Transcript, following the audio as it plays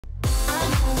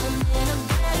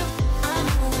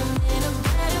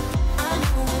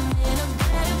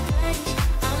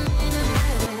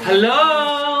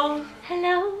Hello.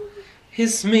 Hello.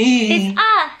 It's me. It's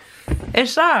us.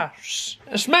 It's us.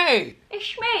 It's me.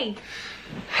 It's me.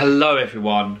 Hello,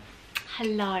 everyone.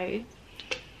 Hello.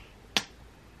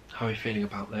 How are you feeling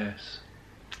about this?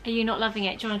 Are you not loving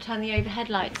it? Do you want to turn the overhead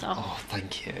lights off? Oh,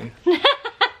 thank you.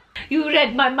 You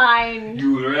read my mind.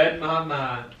 You read my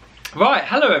mind. Right,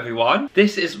 hello everyone.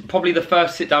 This is probably the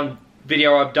first sit-down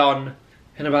video I've done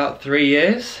in about 3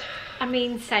 years. I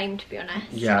mean, same to be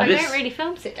honest. Yeah, I don't really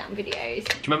film sit-down videos.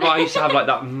 Do you remember I used to have like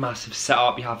that massive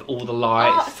setup? You have all the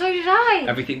lights. Oh, so did I.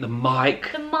 Everything, the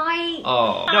mic. The mic.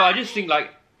 Oh. No, I just think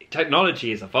like technology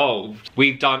has evolved.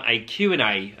 We've done a Q&A,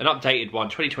 an updated one,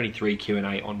 2023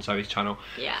 Q&A on Zoe's channel.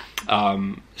 Yeah.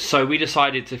 So we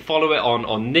decided to follow it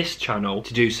on this channel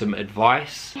to do some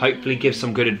advice. Hopefully give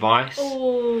some good advice.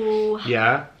 Oh.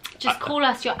 Yeah. Just call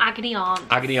us your agony aunts.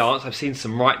 Agony aunts. I've seen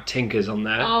some right tinkers on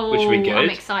there, oh, which will be good. I'm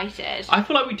excited. I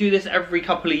feel like we do this every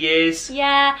couple of years.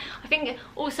 Yeah. I think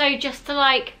also just to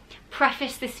like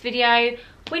preface this video,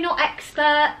 we're not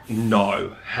experts.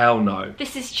 No. Hell no.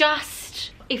 This is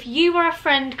just, if you were a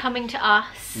friend coming to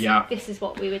us, yeah, this is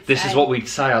what we would say. This is what we'd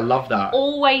say. I love that.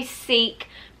 Always seek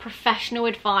professional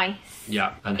advice.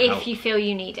 Yeah, and if help. you feel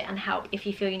you need it, and help if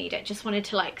you feel you need it. Just wanted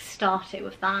to like start it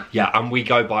with that. Yeah, and we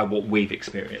go by what we've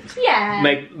experienced. Yeah.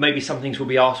 Maybe some things will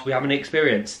be asked we haven't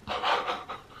experienced. Oh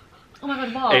my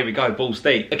god, what? Here we go, balls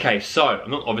deep. Okay, so I'm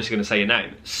not obviously going to say your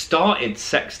name. Started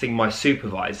sexting my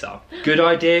supervisor. Good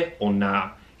idea or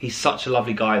nah? He's such a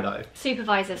lovely guy though.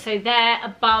 Supervisor, so they're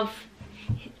above.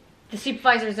 The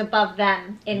supervisor is above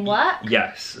them in work?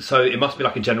 Yes, so it must be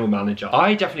like a general manager.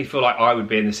 I definitely feel like I would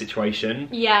be in this situation.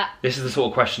 Yeah. This is the sort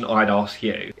of question I'd ask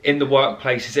you. In the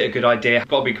workplace, is it a good idea? I've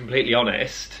got to be completely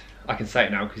honest. I can say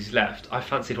it now because he's left. I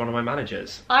fancied one of my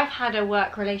managers. I've had a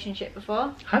work relationship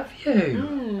before. Have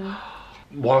you?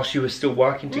 Whilst you were still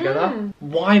working together?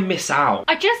 Why miss out?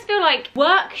 I just feel like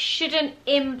work shouldn't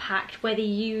impact whether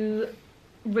you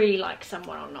really like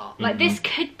someone or not. Like this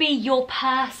could be your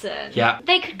person. Yeah.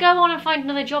 They could go on and find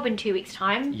another job in 2 weeks'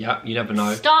 time. Yeah, you never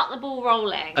know. Start the ball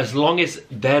rolling. As long as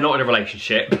they're not in a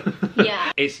relationship.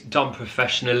 Yeah. It's done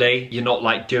professionally. You're not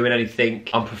like doing anything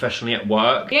unprofessionally at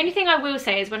work. The only thing I will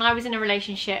say is when I was in a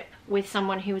relationship with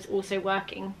someone who was also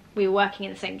working, we were working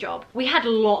in the same job, we had a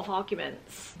lot of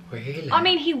arguments. Really? I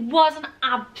mean, he was an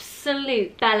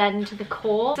absolute bellend to the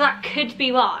core, so that could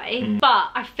be why. But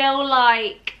I feel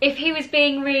like if he was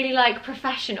being really like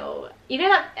professional, you know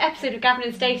that episode of Gavin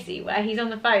and Stacey where he's on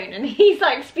the phone and he's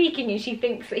like speaking and she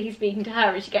thinks that he's speaking to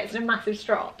her and she gets in a massive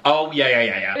strop? Oh, yeah.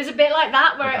 It was a bit like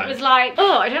that where it was like,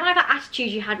 oh, I don't like that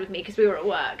attitude you had with me because we were at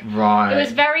work. Right. It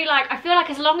was very like, I feel like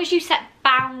as long as you set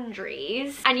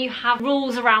boundaries and you have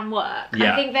rules around work,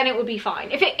 I think then it would be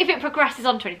fine. If it progresses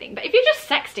onto anything. But if you're just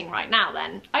sexting right now,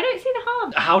 then I don't see the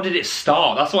harm. How did it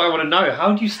start? That's what I want to know.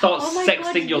 How do you start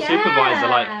sexting your supervisor?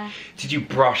 Like, did you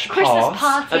brush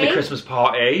past at the Christmas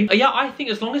party? Yeah, I think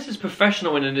as long as it's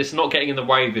professional and it's not getting in the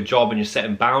way of your job and you're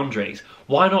setting boundaries,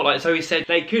 why not? Like Zoe said,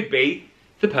 they could be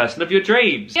the person of your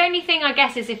dreams. The only thing I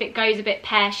guess is if it goes a bit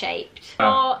pear-shaped.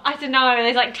 Or, I don't know,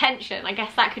 there's like tension. I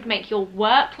guess that could make your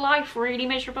work life really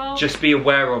miserable. Just be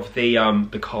aware of the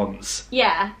cons.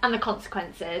 Yeah, and the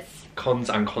consequences. Cons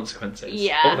and consequences.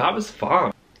 Yeah. Oh, that was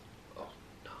fun. Oh,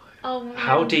 no. Oh, no.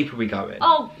 How deep are we going?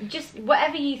 Oh, just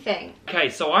whatever you think. Okay,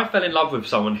 so I fell in love with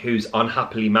someone who's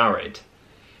unhappily married.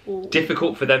 Ooh.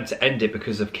 Difficult for them to end it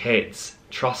because of kids.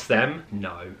 Trust them?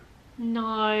 No.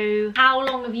 No. How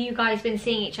long have you guys been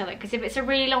seeing each other? Because if it's a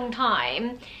really long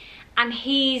time and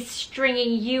he's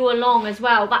stringing you along as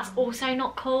well, that's also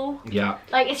not cool. Yeah.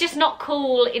 Like, it's just not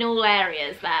cool in all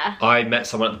areas there. I met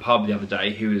someone at the pub the other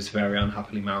day who was very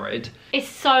unhappily married. It's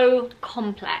so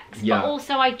complex. Yeah. But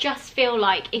also I just feel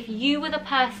like if you were the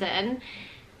person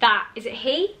that, is it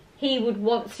he would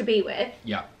wants to be with?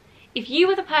 Yeah. If you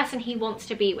were the person he wants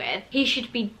to be with, he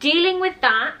should be dealing with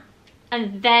that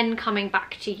and then coming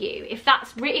back to you.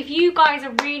 If you guys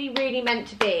are really meant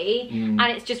to be, and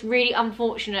it's just really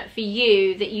unfortunate for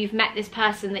you that you've met this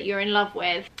person that you're in love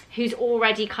with who's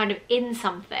already kind of in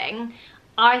something,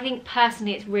 I think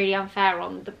personally it's really unfair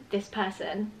on this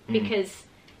person because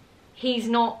he's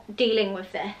not dealing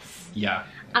with this. Yeah.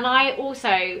 And I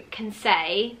also can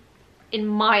say, in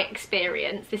my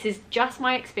experience, this is just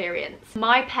my experience,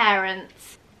 my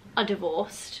parents are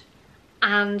divorced.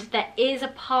 And there is a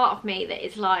part of me that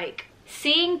is like,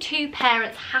 seeing two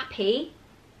parents happy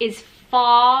is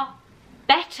far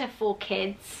better for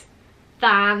kids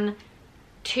than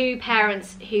two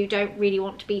parents who don't really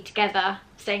want to be together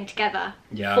staying together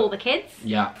for the kids.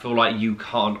 Yeah, I feel like you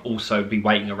can't also be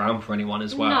waiting around for anyone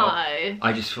as well. No.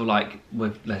 I just feel like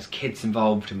there's kids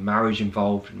involved and marriage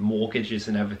involved and mortgages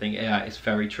and everything. Yeah, it's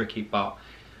very tricky, but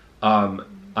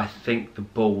I think the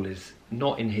ball is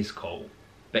not in his court,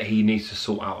 but he needs to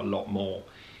sort out a lot more.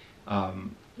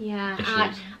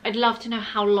 Yeah, I'd love to know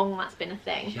how long that's been a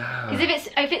thing. Yeah. Because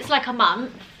if it's like a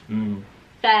month,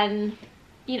 then,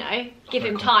 you know, give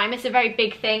him time. It's a very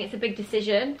big thing. It's a big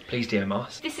decision. Please DM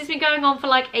us. This has been going on for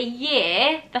like a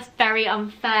year. That's very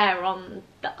unfair on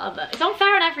the other. It's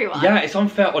unfair on everyone. Yeah, it's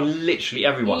unfair on literally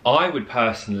everyone. I would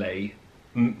personally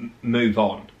move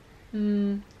on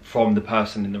from the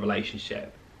person in the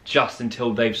relationship just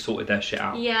until they've sorted their shit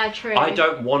out. Yeah, true. I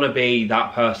don't want to be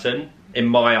that person. In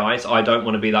my eyes, I don't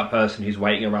want to be that person who's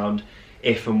waiting around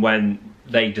if and when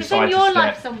they decide to split. Your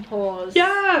life's on pause.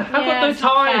 Yeah, I've got no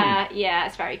time. Yeah,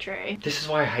 it's very true. This is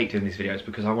why I hate doing these videos,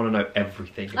 because I want to know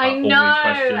everything about all these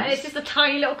questions. And it's just a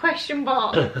tiny little question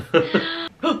box.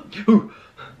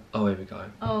 Oh, here we go.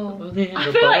 Oh,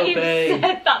 I feel like you've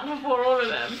said that before all of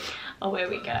them. Oh, here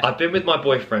we go. I've been with my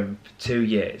boyfriend for 2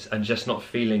 years and just not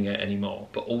feeling it anymore,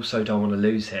 but also don't want to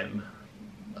lose him.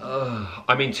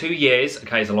 I mean, 2 years,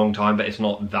 okay, is a long time, but it's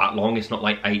not that long. It's not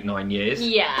like 8, 9 years.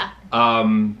 Yeah.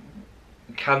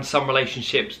 Can some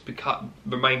relationships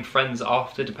remain friends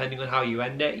after, depending on how you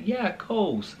end it? Yeah, of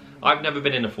course. I've never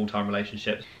been in a full-time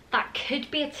relationship. That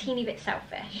could be a teeny bit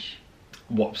selfish.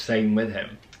 What, staying with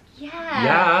him? Yeah.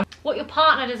 Yeah. What your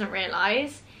partner doesn't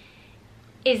realise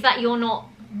is that you're not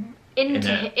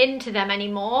into them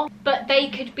anymore, but they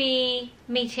could be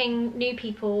meeting new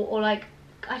people, or like,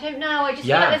 I don't know, I just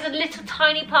feel like there's a little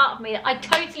tiny part of me that I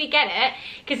totally get it,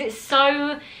 because it's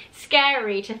so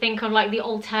scary to think of like the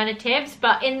alternatives,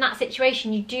 but in that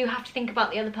situation you do have to think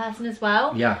about the other person as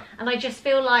well. Yeah. And I just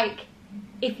feel like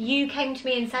if you came to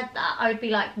me and said that, I would be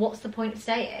like, what's the point of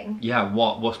staying? Yeah,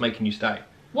 what's making you stay?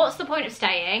 What's the point of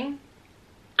staying?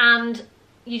 And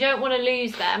you don't want to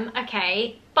lose them,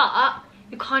 okay, but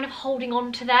you're kind of holding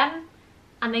on to them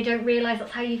and they don't realise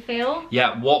that's how you feel.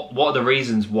 Yeah, what are the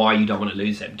reasons why you don't want to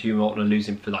lose him? Do you want to lose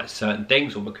him for like certain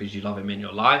things, or because you love him in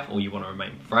your life, or you want to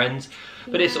remain friends?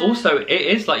 But it's also, it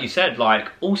is like you said, like,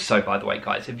 also, by the way,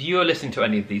 guys, if you are listening to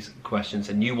any of these questions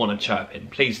and you want to chirp in,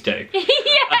 please do.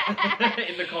 Yeah.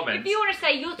 In the comments. If you want to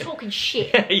say you're talking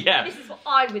shit, yeah, this is what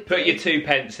I would put your 2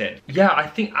 pence in. Yeah, I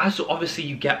think as obviously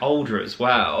you get older as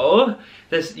well,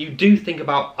 you do think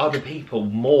about other people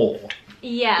more.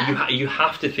 Yeah. You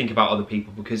have to think about other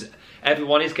people, because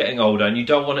everyone is getting older and you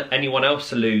don't want anyone else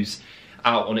to lose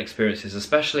out on experiences,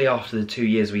 especially after the 2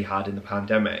 years we had in the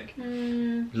pandemic.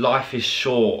 Life is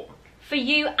short. For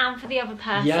you and for the other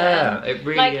person. Yeah, it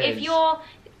really is. Like, if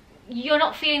you're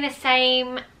not feeling the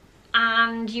same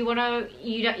and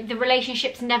the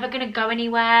relationship's never going to go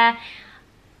anywhere,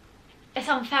 it's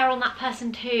unfair on that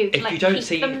person too, to like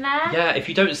keep them there. Yeah, if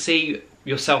you don't see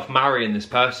yourself marrying this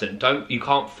person, you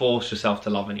can't force yourself to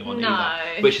love anyone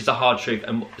either, which is a hard truth,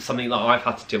 and something that I've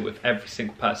had to deal with every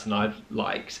single person I've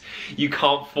liked. You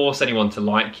can't force anyone to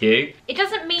like you. It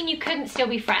doesn't mean you couldn't still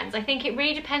be friends. I think it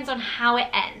really depends on how it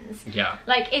ends. Yeah.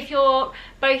 Like, if you're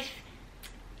both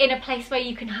in a place where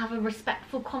you can have a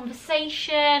respectful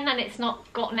conversation and it's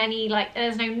not gotten any, like,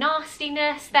 there's no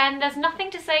nastiness, then there's nothing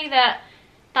to say that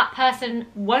that person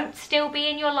won't still be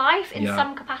in your life in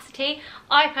some capacity.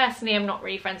 I personally am not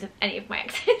really friends with any of my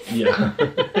exes. Yeah.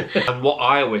 And what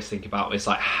I always think about is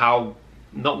like how,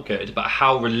 not good, but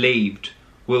how relieved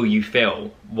will you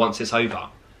feel once it's over?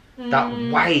 That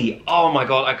weight, oh my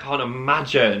god, I can't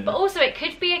imagine. But also it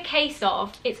could be a case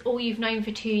of it's all you've known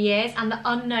for 2 years and the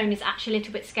unknown is actually a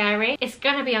little bit scary. It's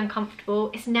gonna be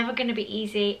uncomfortable, it's never gonna be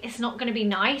easy, it's not gonna be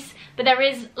nice, but there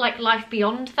is like life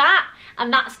beyond that,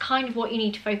 and that's kind of what you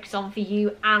need to focus on for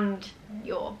you and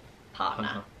your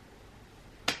partner.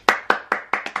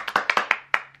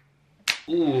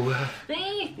 Ooh.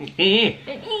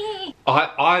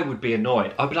 I would be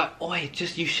annoyed. I'd be like, oi,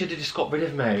 you should have just got rid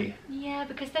of me. Yeah,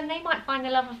 because then they might find the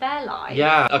love of their life.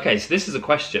 Yeah, okay, so this is a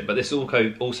question, but this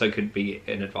also could be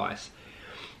an advice.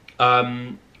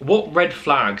 What red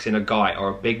flags in a guy are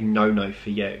a big no-no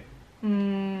for you?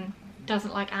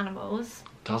 Doesn't like animals.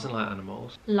 Doesn't like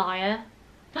animals. Liar.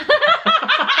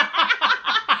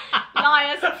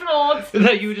 Liars, frauds,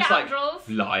 no, you were just scoundrels.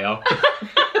 Like, liar.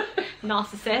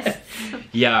 Narcissists.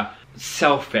 Yeah,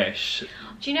 selfish.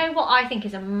 Do you know what I think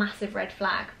is a massive red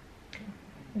flag?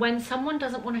 When someone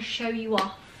doesn't want to show you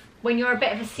off, when you're a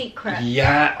bit of a secret.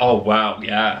 Yeah, oh wow,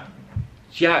 yeah.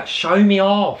 Yeah, show me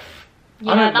off.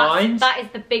 Yeah, I don't mind. That is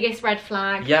the biggest red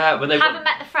flag. Yeah, when they haven't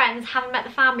met the friends, haven't met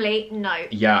the family, no.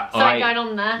 Yeah, something going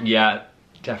on there. Yeah,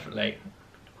 Definitely.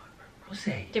 Was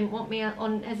he? Didn't want me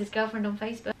on as his girlfriend on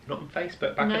Facebook. Not on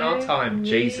Facebook, back in our time.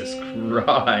 Jesus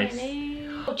Christ.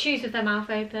 Or choose with their mouth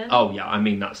open. Oh yeah, I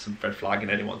mean that's a red flag in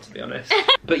anyone, to be honest.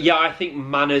 But yeah, I think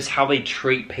manners, how they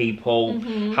treat people,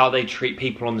 how they treat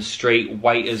people on the street,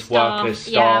 waiters, workers,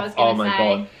 staff. Yeah, I was gonna oh my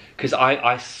god. Because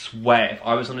I swear, if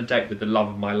I was on a date with the love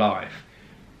of my life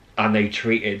and they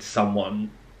treated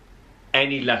someone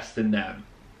any less than them,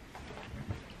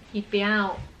 you'd be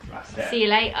out. That's it. See you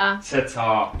later.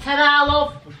 Ta-ta. Ta-da,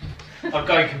 love. I'm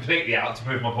going completely out to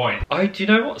prove my point. Do you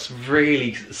know what's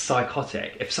really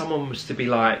psychotic? If someone was to be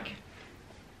like,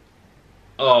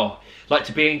 oh, like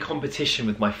to be in competition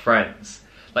with my friends.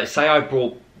 Like say I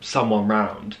brought someone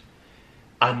round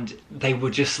and they were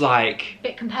just like...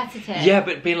 bit competitive. Yeah,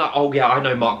 but being like, oh yeah, I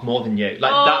know Mark more than you.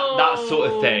 Like that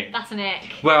sort of thing. That's an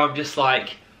ick. Where I'm just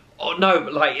like, oh no,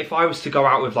 but like if I was to go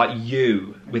out with like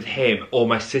you, with him or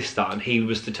my sister and he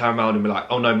was to turn around and be like,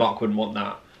 oh no, Mark wouldn't want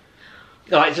that.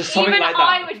 Like just something even like that.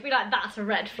 I would be like, that's a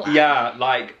red flag. Yeah,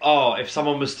 like, oh, if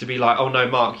someone was to be like, oh no,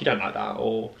 Mark, you don't like that,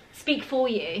 or... speak for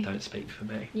you. Don't speak for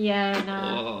me. Yeah,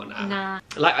 nah. Oh, nah. Nah.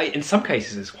 Like, in some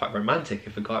cases it's quite romantic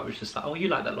if a guy was just like, oh, you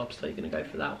like that lobster, you're going to go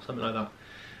for that, or something like that.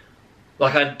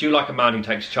 Like, I do like a man who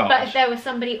takes charge. But if there was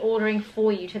somebody ordering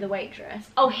for you to the waitress,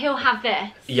 oh, he'll have this.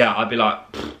 Yeah, I'd be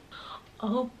like... pfft.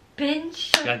 Open,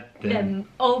 shut them.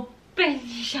 Open,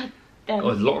 shut them. Oh,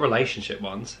 there's a lot of relationship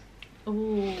ones.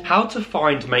 Ooh. How to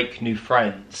find, make new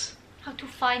friends. How to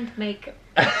find, make...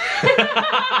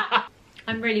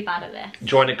 I'm really bad at this.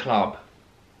 Join a club.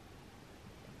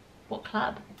 What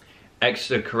club?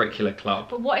 Extracurricular club.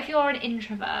 But what if you're an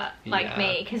introvert like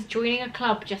me? Because joining a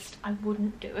club, I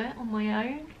wouldn't do it on my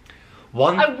own.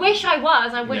 I wish I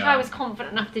was. I wish I was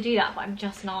confident enough to do that, but I'm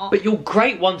just not. But you're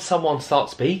great once someone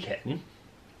starts speaking.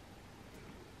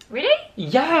 Really?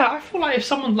 Yeah, I feel like if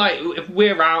someone, like, if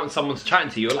we're out and someone's chatting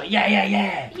to you, you're like,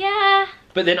 yeah. Yeah.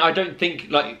 But then I don't think,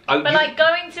 like... like,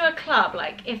 going to a club,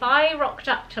 like, if I rocked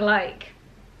up to, like,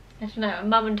 I don't know, a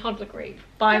mum and toddler group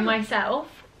by myself...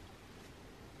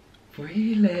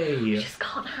 Really? I just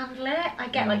can't handle it. I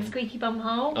get, like, squeaky bum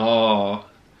hole. Oh.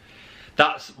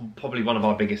 That's probably one of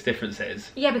our biggest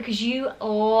differences. Yeah, because you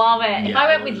love it. If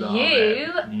I went with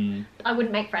you, I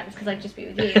wouldn't make friends because I'd just be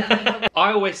with you.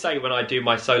 I always say when I do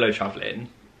my solo travelling,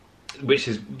 this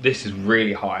is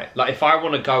really high. Like if I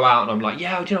want to go out and I'm like,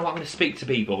 yeah, do you know what, I'm going to speak to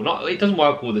people. It doesn't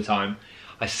work all the time.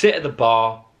 I sit at the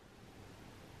bar.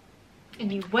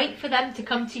 And you wait for them to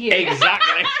come to you.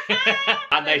 Exactly.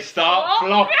 And they start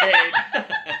flocking.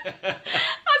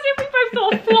 As if we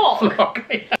both thought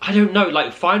flock. I don't know,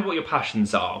 like find what your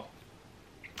passions are.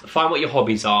 Find what your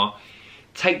hobbies are.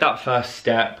 Take that first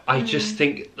step. I just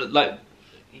think like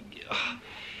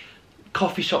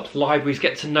coffee shops, libraries,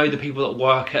 get to know the people that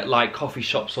work at like coffee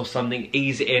shops or something,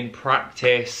 ease it in,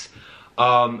 practice.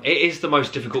 It is the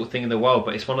most difficult thing in the world,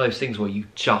 but it's one of those things where you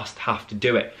just have to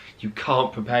do it. You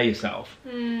can't prepare yourself.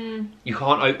 You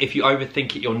can't, if you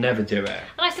overthink it, you'll never do it.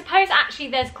 And I suppose actually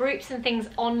there's groups and things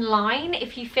online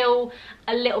if you feel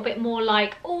a little bit more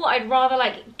like, oh, I'd rather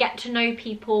like get to know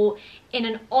people in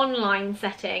an online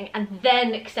setting and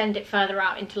then extend it further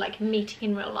out into like meeting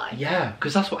in real life. Yeah,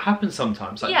 because that's what happens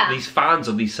sometimes. Like these fans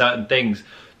of these certain things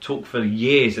talk for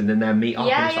years and then they'll meet up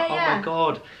and it's like, oh my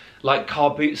God. Like car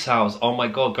boot sales, oh my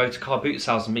God, go to car boot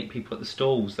sales and meet people at the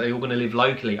stalls. They're all going to live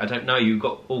locally. I don't know, you've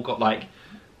all got like,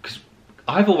 because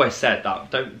I've always said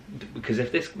that, because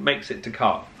if this makes it to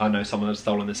cut, I know someone has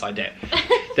stolen this idea.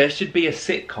 There should be a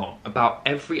sitcom about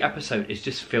every episode is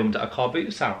just filmed at a car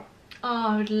boot sale. Oh,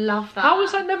 I would love that. How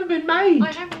has that never been made?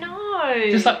 I don't know.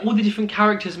 Just like all the different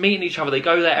characters meeting each other. They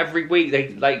go there every week.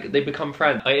 They become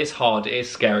friends. It is hard, it is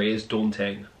scary, it is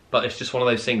daunting. But it's just one of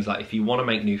those things, like if you want to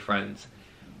make new friends,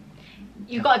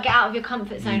 you've got to get out of your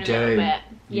comfort zone a little bit.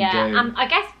 Yeah, I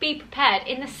guess be prepared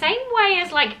in the same way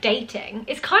as like dating.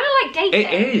 It's kind of like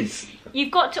dating. It is. You've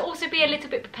got to also be a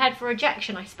little bit prepared for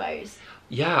rejection, I suppose.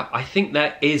 Yeah, I think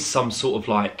there is some sort of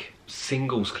like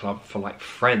singles club for like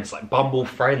friends, like Bumble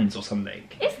Friends or something.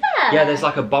 Is there? Yeah, there's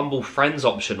like a Bumble Friends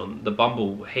option on the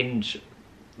Bumble Hinge.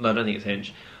 No, I don't think it's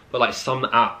Hinge, but like some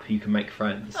app you can make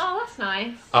friends. Oh, that's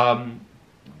nice.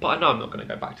 But I know I'm not going to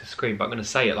go back to Scream, but I'm going to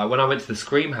say it. Like when I went to the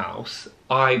Scream house,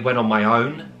 I went on my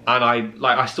own, and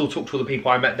I still talk to all the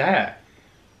people I met there.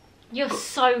 You're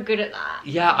so good at that.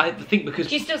 Yeah, I think because...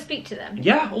 Do you still speak to them?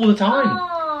 Yeah, all the time.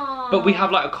 Oh. But we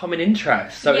have like a common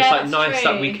interest, so it's like nice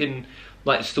that we can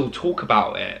like still talk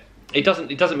about it. It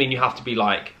doesn't mean you have to be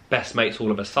like best mates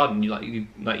all of a sudden.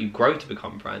 You grow to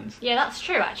become friends. Yeah, that's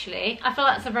true. Actually, I feel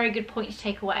that's a very good point to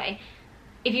take away.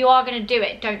 If you are going to do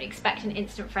it, don't expect an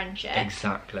instant friendship.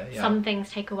 Exactly, yeah. Some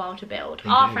things take a while to build.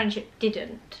 Our friendship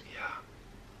didn't. Yeah.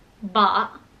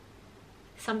 But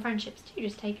some friendships do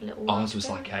just take a little while. Ours was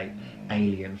like a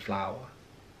alien flower.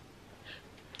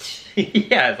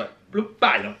 Yeah, it's like bloop,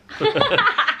 bang.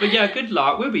 But yeah, good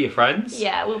luck. We'll be your friends.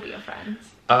 Yeah, we'll be your friends.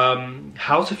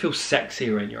 How to feel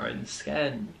sexier in your own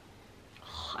skin?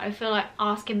 I feel like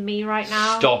asking me right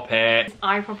now. Stop it.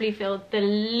 I probably feel the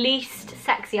least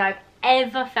sexy I've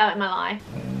ever felt in my life.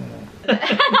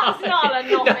 That's Nala,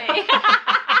 not me. Imagine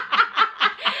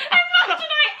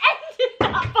I ended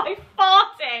that by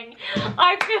farting.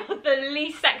 I feel the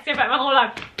least sexy I've felt in my whole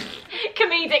life.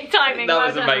 Comedic timing. That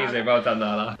was amazing. Well done,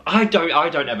 Nala. I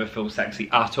don't ever feel sexy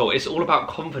at all. It's all about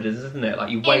confidence, isn't it?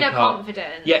 Like you wake up. Inner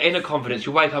confidence. Yeah, inner confidence.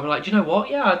 You wake up and like, do you know what?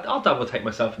 Yeah, I'll double take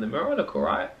myself in the mirror. I look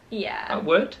alright. Yeah. I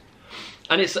would.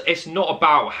 And it's not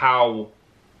about how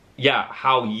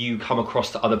you come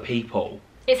across to other people.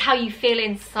 It's how you feel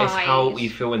inside. It's how you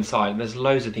feel inside. And there's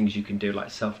loads of things you can do,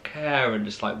 like self-care and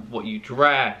just like what you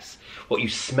dress, what you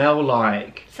smell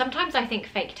like. Sometimes I think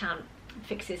fake tan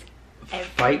fixes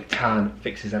everything. Fake tan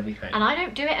fixes everything. And I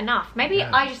don't do it enough. Maybe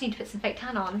I just need to put some fake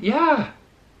tan on. Yeah.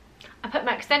 I put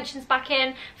my extensions back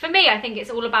in. For me, I think it's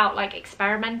all about like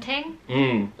experimenting.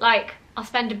 Like I'll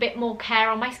spend a bit more care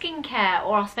on my skincare,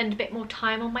 or I'll spend a bit more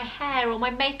time on my hair or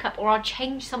my makeup, or I'll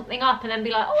change something up and then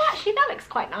be like, oh, actually that looks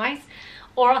quite nice.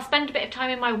 Or I'll spend a bit of time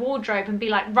in my wardrobe and be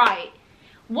like, right,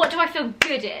 what do I feel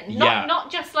good in? Not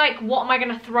just like, what am I going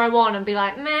to throw on and be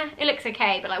like, meh, it looks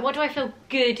okay. But like, what do I feel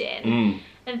good in?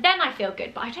 And then I feel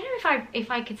good. But I don't know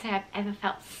if I could say I've ever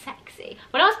felt sexy.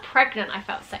 When I was pregnant, I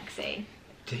felt sexy.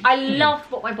 I loved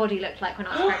what my body looked like when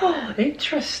I was pregnant. Oh,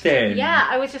 interesting. Yeah,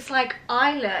 I was just like,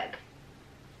 I look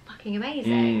fucking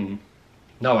amazing.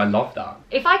 No, I love that.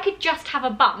 If I could just have a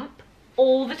bump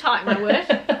all the time, I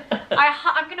would.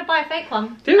 I'm going to buy a fake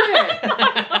one. Do it.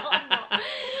 I'm not.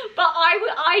 But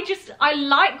I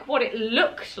like what it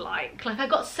looked like. Like I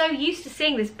got so used to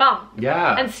seeing this bump.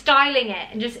 Yeah. And styling it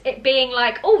and just it being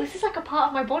like, oh, this is like a part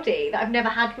of my body that I've never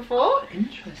had before. Oh,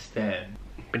 interesting.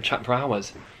 Been chatting for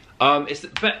hours. It's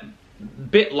a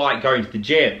bit like going to the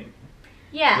gym.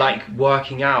 Yeah. Like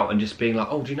working out and just being like,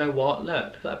 oh, do you know what?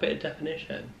 Look, that bit of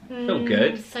definition. Feel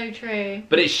good. So true.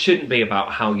 But it shouldn't be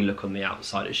about how you look on the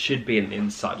outside. It should be in the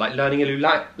inside. Like learning a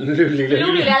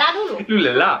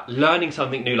learning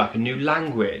something new, like a new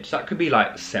language. That could be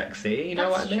like sexy. You know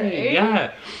what I mean? True.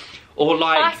 Yeah. Or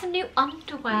like buy some new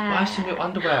underwear. Buy some new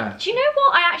underwear. Do you know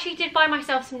what? I actually did buy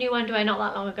myself some new underwear not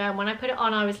that long ago, and when I put it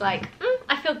on, I was like,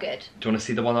 I feel good. Do you want to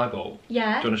see the one I bought?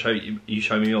 Yeah. Do you want to show you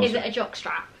show me yours? Is it a jock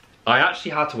strap? I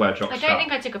actually had to wear a jock strap. I don't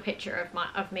think I took a picture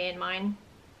of me and mine.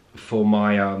 For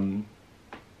my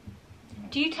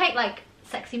Do you take like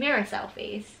sexy mirror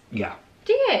selfies? Yeah.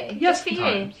 Do you? Yes, just for you?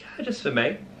 Yeah, just for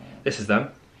me. This is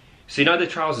them. So you know the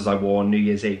trousers I wore on New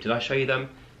Year's Eve? Did I show you them?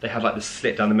 They had like the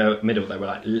slit down the middle. They were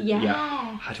like, yeah.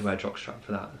 I had to wear a jock strap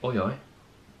for that. Oi, oi.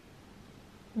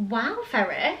 Wow,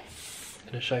 Ferris.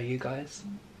 Gonna show you guys.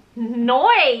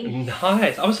 Nice.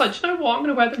 Nice. I was like, do you know what? I'm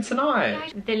gonna wear them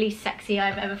tonight. The least sexy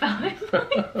I've ever felt in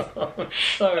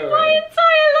so my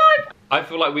entire life. I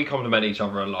feel like we compliment each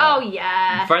other a lot. Oh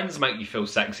yeah. Friends make you feel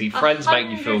sexy. Friends make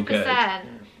you feel good.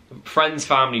 Friends,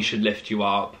 family should lift you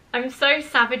up. I'm so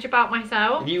savage about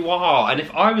myself. You are, and if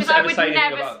I was to ever say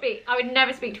anything about... I would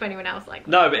never speak to anyone else like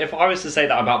that. No, but if I was to say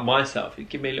that about myself, you'd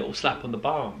give me a little slap on the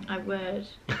bum. I would.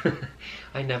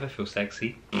 I never feel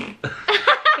sexy. I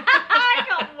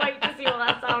can't wait to see what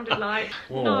that sounded like.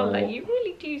 Aww. Nala, you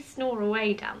really do snore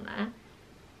away down there.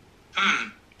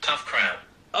 Tough crowd.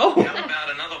 Oh! How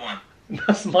about another one?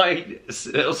 That's my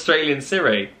Australian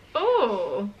Siri.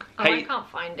 Oh, hey, I can't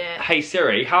find it. Hey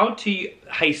Siri,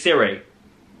 Hey Siri,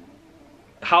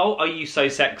 how are you so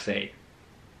sexy?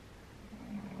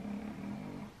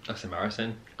 That's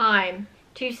embarrassing. I'm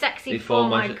too sexy for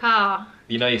my car.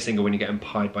 You know you're single when you're getting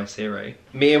pied by Siri.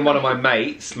 Me and one of my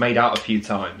mates made out a few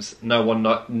times. No one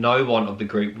of the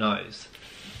group knows.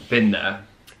 Been there.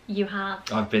 You have.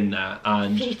 I've been there,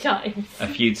 and a few times. A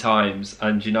few times,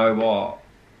 and you know what?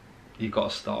 You've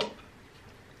got to stop.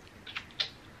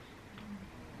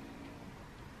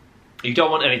 You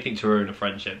don't want anything to ruin a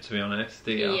friendship, to be honest,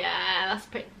 do you? Yeah,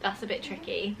 that's a bit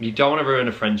tricky. You don't want to ruin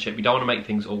a friendship. You don't want to make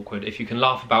things awkward. If you can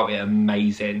laugh about it,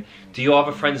 amazing. Do your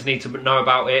other friends need to know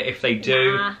about it? If they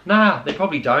do, nah, they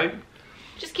probably don't.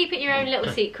 Just keep it your own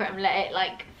little secret and let it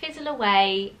like fizzle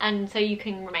away, and so you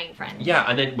can remain friends. Yeah,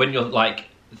 and then when you're like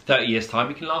 30 years time,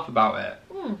 you can laugh about it.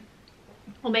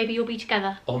 Or maybe you'll be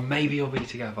together. Or maybe you'll be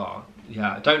together.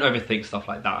 Yeah, don't overthink stuff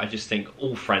like that. I just think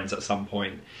all friends at some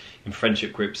point, in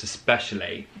friendship groups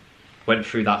especially, went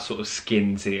through that sort of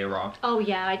skins era. Oh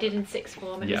yeah, I did in sixth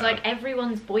form. It was like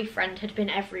everyone's boyfriend had been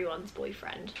everyone's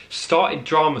boyfriend. Started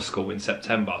drama school in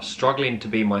September, struggling to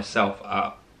be myself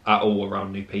at all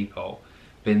around new people.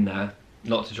 Been there,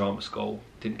 not to drama school,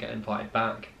 didn't get invited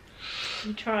back.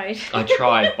 You tried. I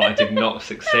tried, but I did not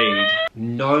succeed.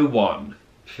 No one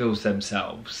feels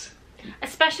themselves.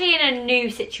 Especially in a new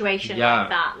situation like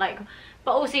that.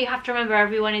 But also you have to remember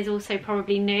everyone is also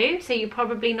probably new, so you're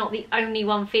probably not the only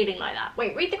one feeling like that.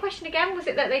 Wait, read the question again. Was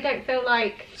it that they don't feel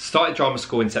like... Started drama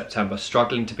school in September,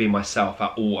 struggling to be myself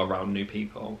at all around new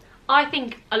people. I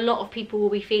think a lot of people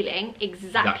will be feeling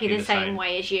exactly the same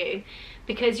way as you,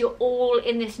 because you're all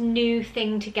in this new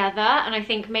thing together, and I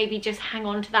think maybe just hang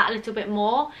on to that a little bit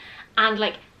more and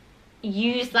like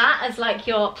use that as like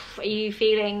are you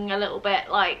feeling a little bit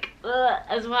like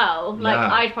as well? Like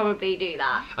I'd probably do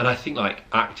that. And I think like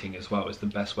acting as well is the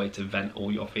best way to vent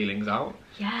all your feelings out.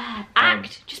 Yeah,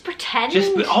 act, just pretend.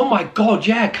 Oh my god,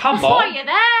 yeah, come on. That's why you're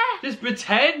there. Just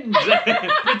pretend.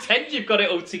 Pretend you've got it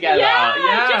all together.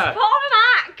 Yeah, just put on an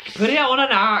act. Put it on an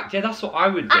act. Yeah, that's what I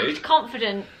would do. Act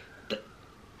confident.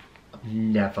 I've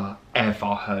never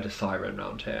ever heard a siren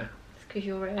around here. It's because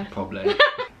you're rare. Probably.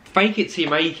 Fake it till you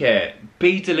make it.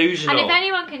 Be delusional. And if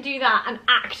anyone can do that, an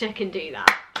actor can do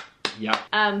that. Yeah.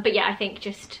 But yeah, I think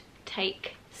just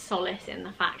take solace in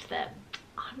the fact that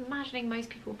I'm imagining most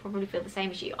people probably feel the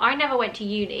same as you. I never went to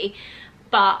uni,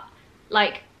 but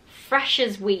like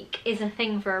Freshers Week is a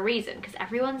thing for a reason, because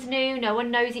everyone's new, no one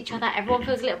knows each other, everyone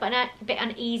feels a little bit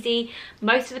uneasy.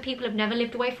 Most of the people have never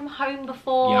lived away from home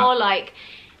before. Like,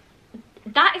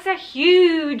 that is a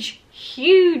huge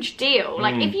deal.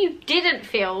 Like, if you didn't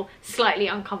feel slightly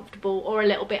uncomfortable or a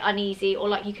little bit uneasy or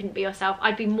like you couldn't be yourself,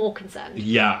 I'd be more concerned.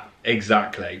 Yeah,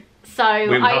 exactly. So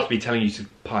we would have to be telling you to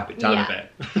pipe it down a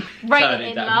bit. Rein it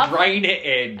in, love. Rein it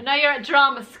in. I know you're at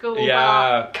drama school,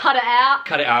 but cut it out.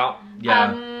 Cut it out.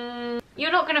 Yeah.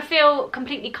 You're not going to feel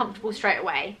completely comfortable straight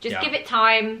away. Just give it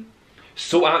time.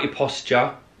 Sort out your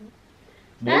posture.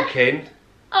 Walk in.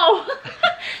 Oh,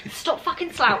 stop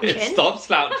fucking slouching. Stop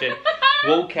slouching.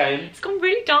 Walk in. It's gone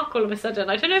really dark all of a sudden.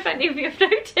 I don't know if any of you have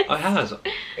noticed. It has.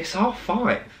 It's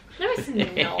 5:30. No, it's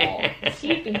not.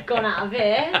 You've been gone out of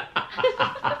here.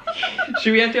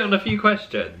 Should we end it on a few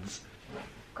questions?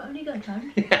 Only got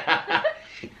time.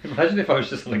 Imagine if I was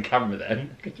just on the camera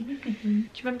then. Do you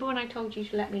remember when I told you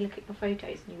to let me look at your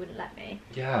photos and you wouldn't let me?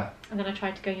 Yeah. And then I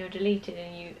tried to go and you're deleted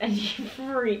and you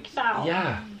freaked out.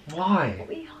 Yeah. Why? What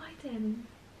were you hiding?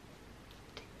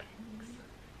 Dick pics.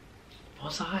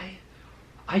 Was I?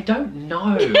 I don't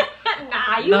know.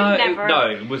 Nah, you would never. No,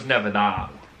 it was never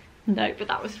that. No, but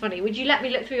that was funny. Would you let me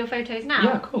look through your photos now?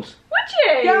 Yeah, of course. Would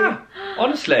you? Yeah,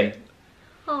 honestly.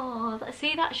 Oh,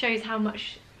 see, that shows how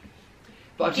much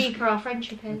deeper our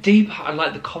friendship is. Deeper, and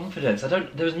like the confidence. There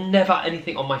was never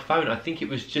anything on my phone. I think it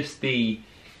was just the...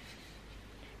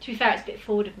 To be fair, it's a bit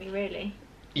forward of me, really.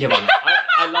 Yeah, but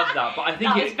I love that, but I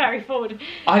think that was very forward.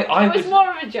 It was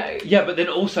more of a joke. Yeah, but then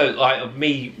also like of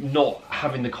me not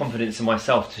having the confidence in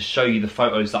myself to show you the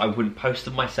photos that I wouldn't post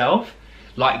of myself,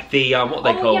 like the what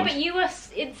they called. Yeah, but you were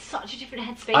in such a different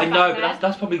headspace. I know, but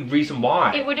that's probably the reason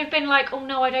why. It would have been like, oh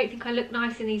no, I don't think I look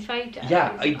nice in these photos.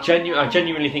 Yeah, I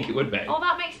genuinely think it would be. Oh,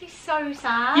 that makes me so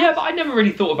sad. Yeah, but I never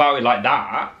really thought about it like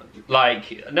that.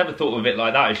 Like, I never thought of it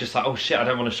like that. It's just like, oh shit, I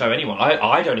don't want to show anyone.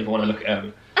 I don't even want to look at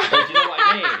them. Do you know what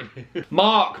I mean?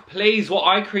 Mark, please, what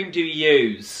eye cream do you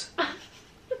use?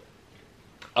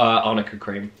 Arnica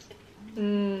cream.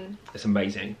 It's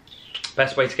amazing.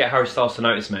 Best way to get Harry Styles to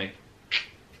notice me?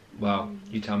 Well,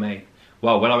 you tell me.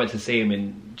 Well, when I went to see him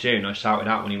in June, I shouted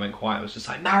out when he went quiet. I was just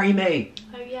like, marry me!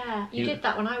 Oh yeah, you did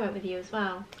that when I went with you as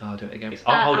well. I'll do it again.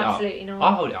 I'll hold it up. Absolutely not.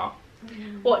 I'll hold it up.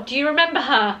 What, do you remember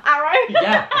her? Arrow?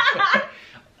 Yeah.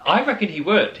 I reckon he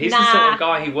would. He's the sort of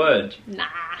guy he would. Nah.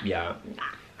 Yeah. Nah.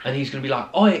 And he's going to be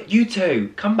like, oi, you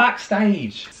two, come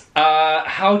backstage.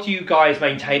 How do you guys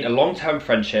maintain a long-term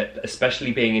friendship,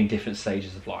 especially being in different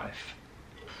stages of life?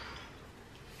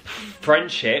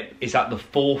 Friendship is at the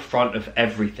forefront of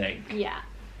everything. Yeah.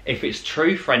 If it's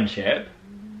true friendship...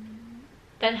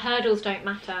 then hurdles don't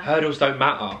matter. Hurdles don't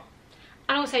matter.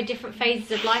 And also different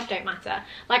phases of life don't matter.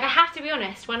 Like, I have to be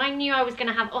honest, when I knew I was going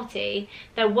to have Otti,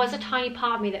 there was a tiny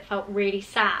part of me that felt really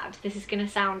sad. This is going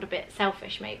to sound a bit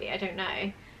selfish maybe, I don't know.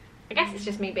 I guess it's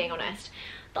just me being honest.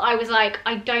 That I was like,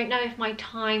 I don't know if my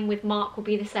time with Mark will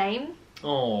be the same.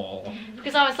 Oh.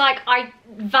 Because I was like, I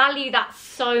value that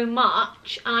so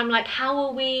much, and I'm like, how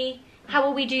will we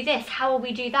do this? How will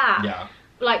we do that? Yeah.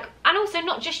 Like, and also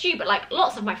not just you, but like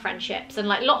lots of my friendships and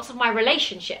like lots of my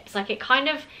relationships. Like, it kind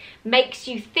of makes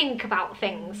you think about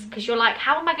things, because you're like,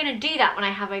 how am I going to do that when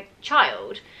I have a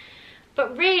child?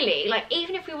 But really, like,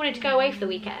 even if we wanted to go away for the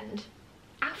weekend,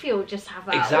 Alfie will just have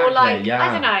that. Exactly, or like, yeah.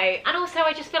 I don't know. And also,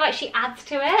 I just feel like she adds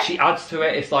to it. She adds to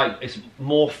it. It's like, it's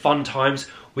more fun times.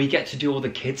 We get to do all the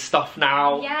kids stuff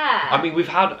now. Yeah. I mean, we've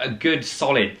had a good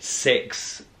solid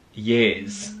 6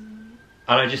 years. And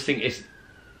I just think it's...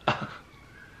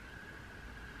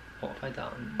 What have I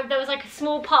done? There was like a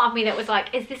small part of me that was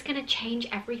like, is this going to change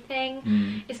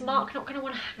everything? Is Mark not going to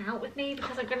want to hang out with me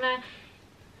because I'm going to...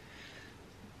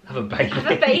 Have a baby. Have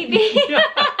a baby.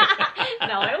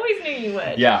 No, I always knew you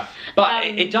would. Yeah, but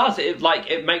it does.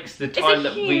 It makes the time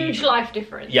that we... It's a huge life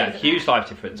difference. Yeah, huge life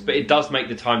difference. But it does make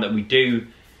the time that we do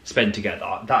spend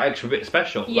together that extra bit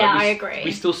special. Yeah, like, I agree.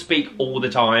 We still speak all the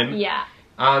time. Yeah.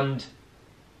 And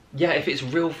yeah, if it's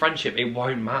real friendship, it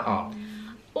won't matter.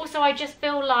 Also, I just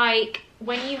feel like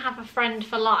when you have a friend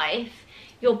for life,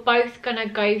 you're both gonna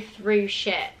go through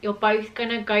shit. You're both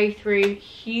gonna go through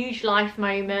huge life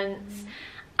moments,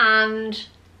 and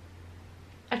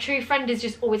a true friend is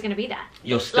just always gonna be there.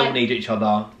 You'll still like, need each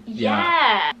other.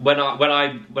 Yeah. When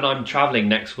I'm travelling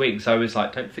next week, Zoe was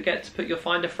like, don't forget to put your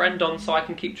find a friend on so I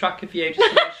can keep track of you, just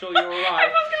to make sure you're alright.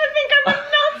 Everyone's gonna think I'm a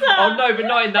nutter. Oh no, but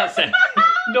not in that sense.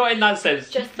 Not in that sense.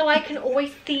 Just so I can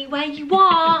always see where you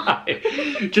are.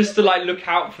 Just to like look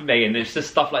out for me, and it's just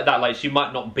stuff like that. Like she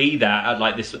might not be there at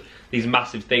like these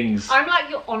massive things. I'm like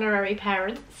your honorary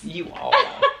parents. You are.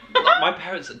 Like, my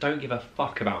parents don't give a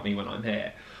fuck about me when I'm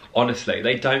here. Honestly,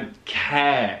 they don't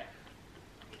care.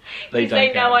 They don't They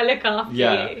care. know I look after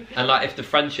you. And like if the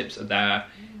friendships are there,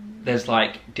 there's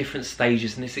like different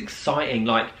stages, and it's exciting.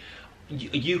 Like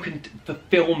you can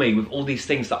fulfill me with all these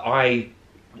things that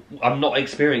I'm not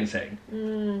experiencing.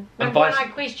 Remember when I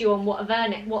quizzed you on what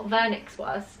vernix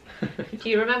was? Do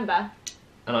you remember?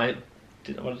 And I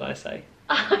didn't. What did I say?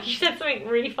 You said something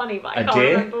really funny, but I A can't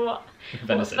deer? remember what.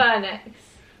 Venison. What's vernix?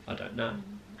 I don't know.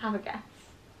 Have a guess.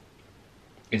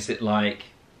 Is it like?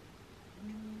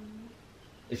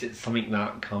 Is it something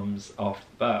that comes after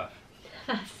birth?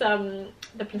 That's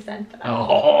the placenta.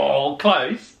 Oh,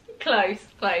 close. Close.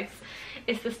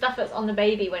 It's the stuff that's on the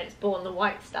baby when it's born, the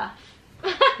white stuff.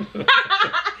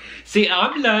 See,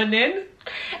 I'm learning.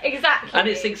 Exactly. And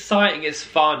it's exciting, it's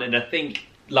fun, and I think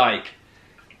like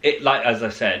as I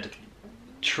said,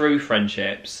 true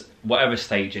friendships, whatever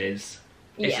stages,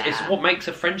 it's what makes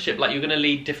a friendship. Like you're gonna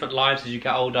lead different lives as you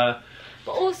get older.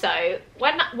 But also,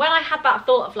 when I had that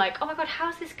thought of like, oh my god,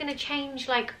 how's this gonna change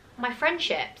like my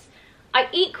friendships? I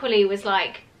equally was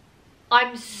like,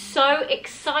 I'm so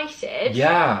excited.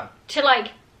 Yeah. To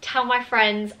like tell my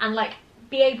friends and like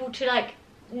be able to like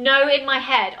know in my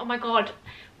head, oh my god,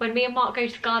 when me and Mark go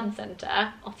to the garden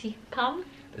centre, Ottie can come.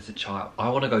 As a child, I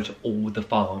want to go to all the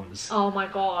farms. Oh my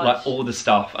god. Like all the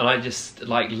stuff, and I just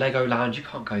like Legoland. You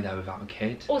can't go there without a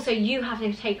kid. Also, you have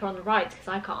to take her on the rides because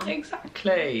I can't.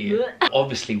 Exactly.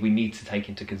 Obviously, we need to take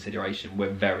into consideration we're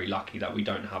very lucky that we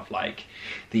don't have like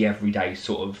the everyday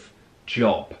sort of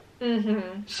job.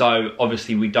 So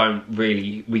obviously we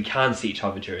can see each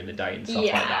other during the day and stuff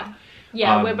like that.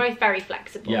 Yeah, we're both very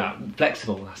flexible. Yeah,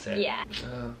 flexible, that's it. Yeah.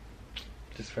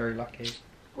 Just very lucky.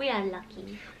 We are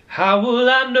lucky. How will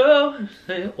I know?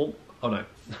 Oh no.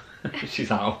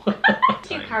 She's out. Let's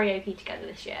do karaoke together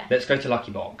this year. Let's go to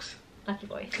Lucky Box. Lucky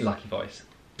Voice. Lucky Voice.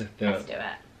 Let's do it.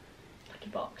 Lucky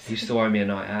Box. You still owe me a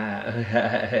night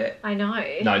out. I know.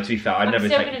 No, to be fair, I'm still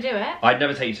going to do it. I'd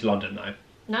never take you to London though.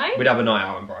 No? We'd have a night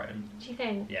out in Brighton. Do you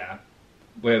think? Yeah.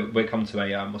 We're come to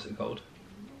a, what's it called?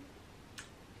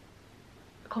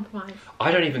 A compromise.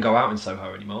 I don't even go out in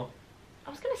Soho anymore. I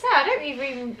was going to say, I don't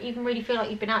even really feel like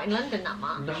you've been out in London that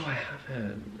much. No, I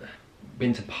haven't.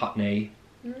 Been to Putney,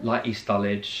 like East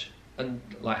Dulwich, and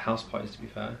like house parties, to be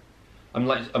fair.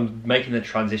 I'm making the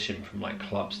transition from like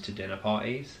clubs to dinner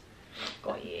parties.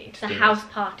 Got you. The house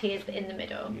party is in the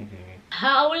middle.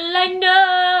 How will I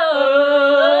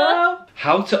know?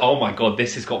 Oh my god,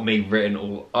 this has got me written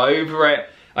all over it.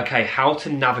 Okay, how to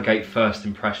navigate first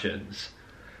impressions.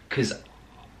 Because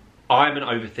I'm an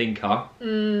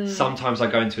overthinker. Sometimes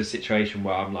I go into a situation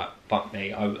where I'm like, fuck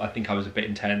me, I think I was a bit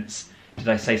intense. Did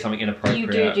I say something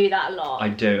inappropriate? You do that a lot. I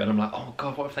do, and I'm like, oh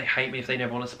god, what if they hate me, if they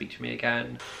never want to speak to me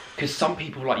again? Because some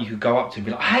people, like, you could go up to and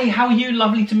be like, hey, how are you?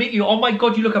 Lovely to meet you. Oh my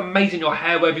god, you look amazing. Your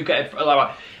hair, where have you get it from?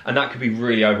 Like, and that could be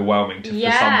really overwhelming for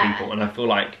some people, and I feel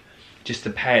like it just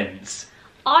depends.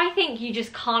 I think you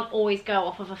just can't always go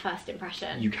off of a first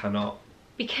impression. You cannot.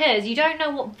 Because you don't know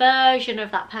what version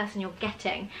of that person you're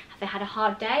getting. Have they had a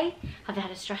hard day? Have they had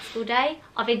a stressful day?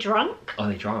 Are they drunk? Are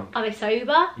they drunk? Are they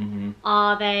sober?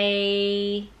 Are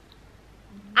they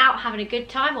out having a good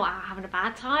time or out having a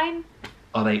bad time?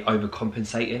 are they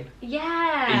overcompensating?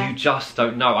 Yeah. You just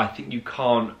don't know. I think you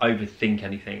can't overthink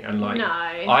anything, and like, no.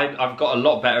 I've got a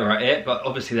lot better at it, but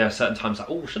obviously there are certain times like,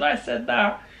 oh, should I have said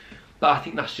that? But I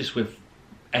think that's just with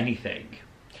anything.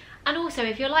 And also,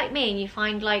 if you're like me and you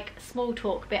find like small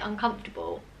talk a bit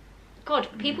uncomfortable, God,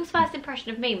 people's first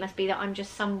impression of me must be that I'm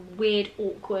just some weird,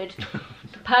 awkward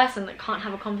person that can't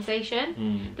have a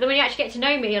conversation. But then when you actually get to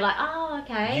know me, you're like, oh,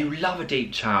 okay. You love a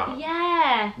deep chat.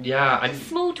 Yeah. Yeah. And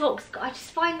small talks, I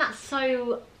just find that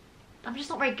so... I'm just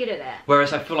not very good at it.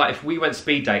 Whereas I feel like if we went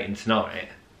speed dating tonight,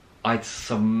 I'd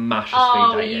smash a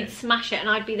speed dating. Oh, you'd smash it, and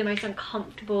I'd be the most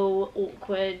uncomfortable,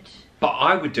 awkward... But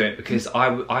I would do it because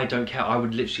I don't care. I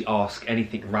would literally ask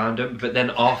anything random, but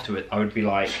then after it, I would be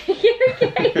like...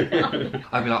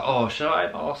 I'd be like, oh, should I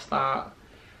ask that?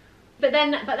 But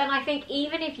then I think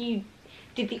even if you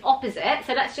did the opposite,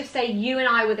 so let's just say you and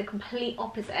I were the complete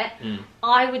opposite,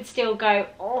 I would still go,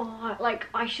 oh, like,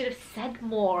 I should have said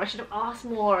more, I should have asked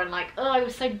more, and like, oh, I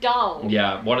was so dull.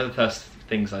 Yeah, one of the first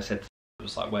things I said to her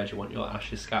was like, where do you want your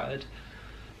ashes scattered?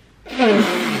 I'm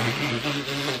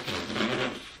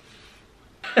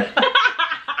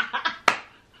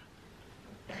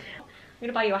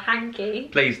gonna buy you a hanky.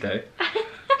 Please do.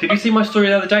 Did you see my story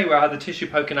the other day where I had the tissue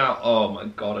poking out? Oh my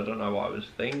god, I don't know what I was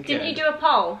thinking. Didn't you do a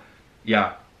poll?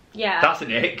 Yeah. Yeah. That's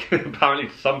an ick, apparently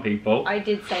to some people. I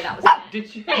did say that was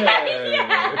Did you?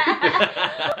 Yeah.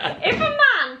 If a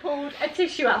man pulled a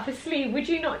tissue out of his sleeve, would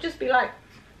you not just be like...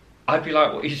 I'd be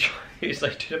like, what are you trying? It's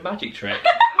like, did a magic trick.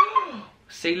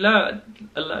 See,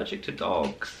 allergic to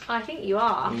dogs. I think you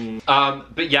are.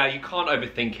 But yeah, you can't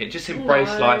overthink it. Just embrace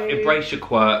life, embrace your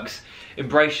quirks,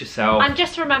 embrace yourself. And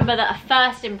just remember that a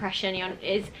first impression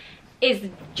is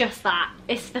just that.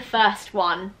 It's the first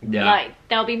one. Yeah. Like,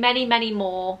 there'll be many, many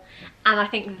more. And I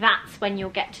think that's when you'll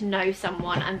get to know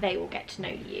someone and they will get to know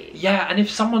you. Yeah, and if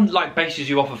someone like bases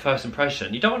you off a first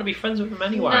impression, you don't want to be friends with them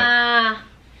anyway. Nah.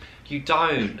 You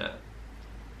don't.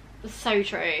 So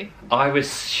true. I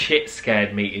was shit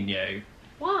scared meeting you.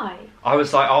 Why? I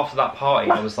was like, after that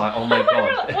party, I was like, oh my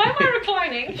god. Why am I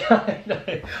reclining? Yeah, I know.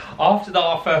 After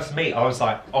our first meet, I was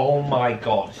like, oh my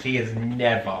god, she is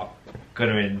never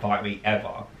gonna invite me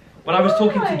ever. When I was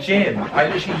talking to Jim, I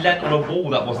literally leant on a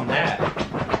wall that wasn't there.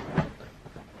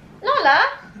 Lola?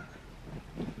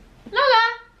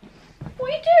 Lola?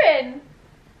 What are you doing?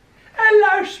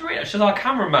 Hello, sweetheart. She's our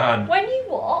cameraman. When you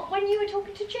what? When you were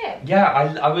talking to Jim? Yeah,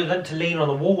 I was meant to lean on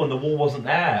the wall and the wall wasn't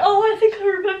there. Oh, I think I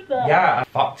remember. Yeah, I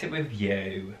fucked it with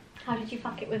you. How did you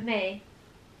fuck it with me?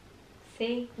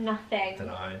 See? Nothing. I don't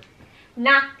know.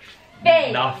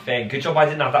 Nothing. Nothing. Good job I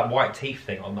didn't have that white teeth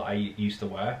thing on that I used to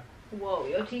wear. Whoa,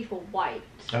 your teeth were white.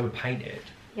 They were painted.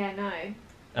 Yeah, no.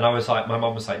 And I was like, my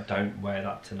mum was like, don't wear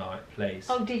that tonight, please.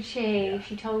 Oh, did she? Yeah.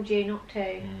 She told you not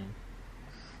to.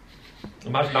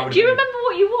 Imagine that would. Do you remember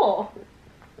what you wore?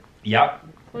 Yep.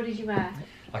 What did you wear?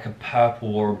 Like a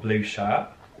purple or a blue shirt,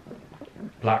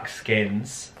 black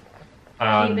skins,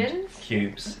 and Cubans?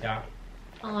 cubes. Yeah.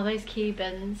 Oh, those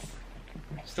Cubans.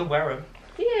 Still wear them.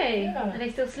 Do you? Yeah. Are they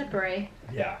still slippery?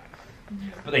 Yeah.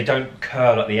 But they don't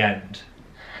curl at the end.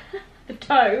 The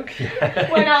toe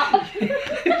went up.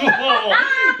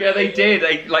 Yeah, they did.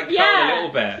 They like curled a little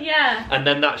bit. Yeah. And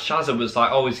then that Shazza was like,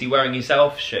 oh, is he wearing his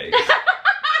elf shoes?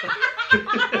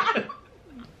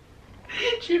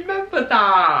 Do you remember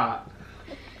that?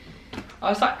 I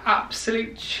was like,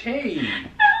 absolute cheap.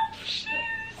 Elf shoes.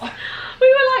 We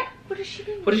were like, what does she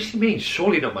mean? What does she mean?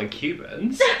 Surely not my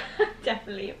Cubans.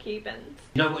 Definitely your Cubans.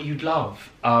 You know what you'd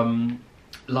love?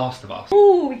 Last of Us.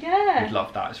 Oh, yeah. You'd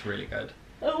love that. It's really good.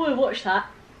 Oh, we'll watch that.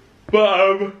 But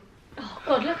oh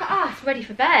God, look at us, ready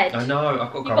for bed. I know,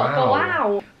 I've got to You've go got to go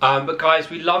out. But guys,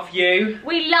 we love you.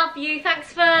 We love you.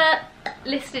 Thanks for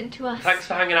listening to us. Thanks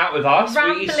for hanging out with us.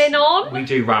 Rambling on. We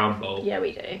do ramble. Yeah,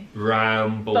 we do.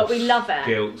 Ramble. But we love it.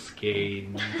 Guilt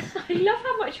skins. I love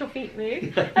how much your feet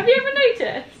move. Have you ever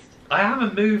noticed? I am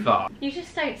a mover. You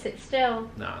just don't sit still.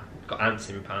 Nah, got ants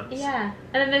in my pants. Yeah.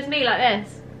 And then there's me like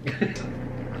this.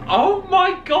 Oh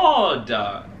my god!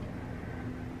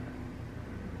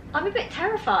 I'm a bit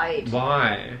terrified.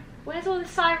 Why? Where's all the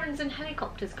sirens and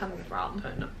helicopters coming from? I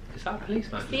don't know. Is that a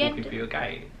policeman It's just the walking end. through your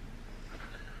gate?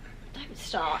 Don't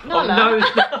start. Oh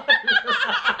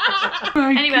no!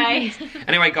 Anyway.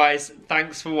 Anyway, guys,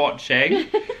 thanks for watching.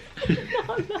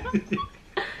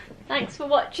 Thanks for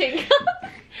watching.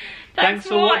 Thanks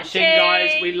for watching,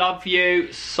 guys. We love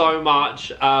you so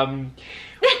much.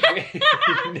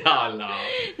 Nala.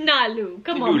 Nalu,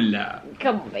 come on. Lula.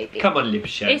 Come on, baby. Come on,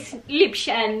 Lipshen. It's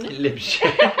Lipshen.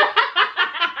 Lipshen.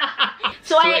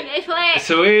 Sweet.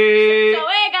 Sweet.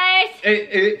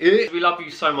 Guys. We love you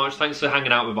so much. Thanks for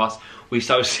hanging out with us. We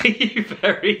shall see you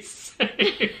very soon.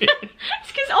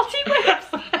 It's because Ottie whips.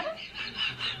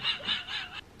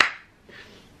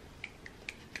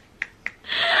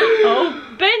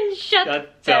 Open,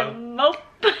 shut them.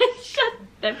 Open, shut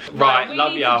them. Right,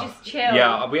 love ya. Just chill.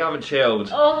 Yeah, we haven't chilled.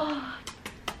 Oh.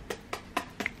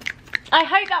 I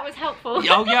hope that was helpful.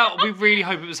 Oh yeah, we really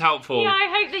hope it was helpful. Yeah, I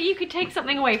hope that you could take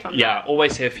something away from that. Yeah,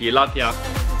 always here for you. Love ya.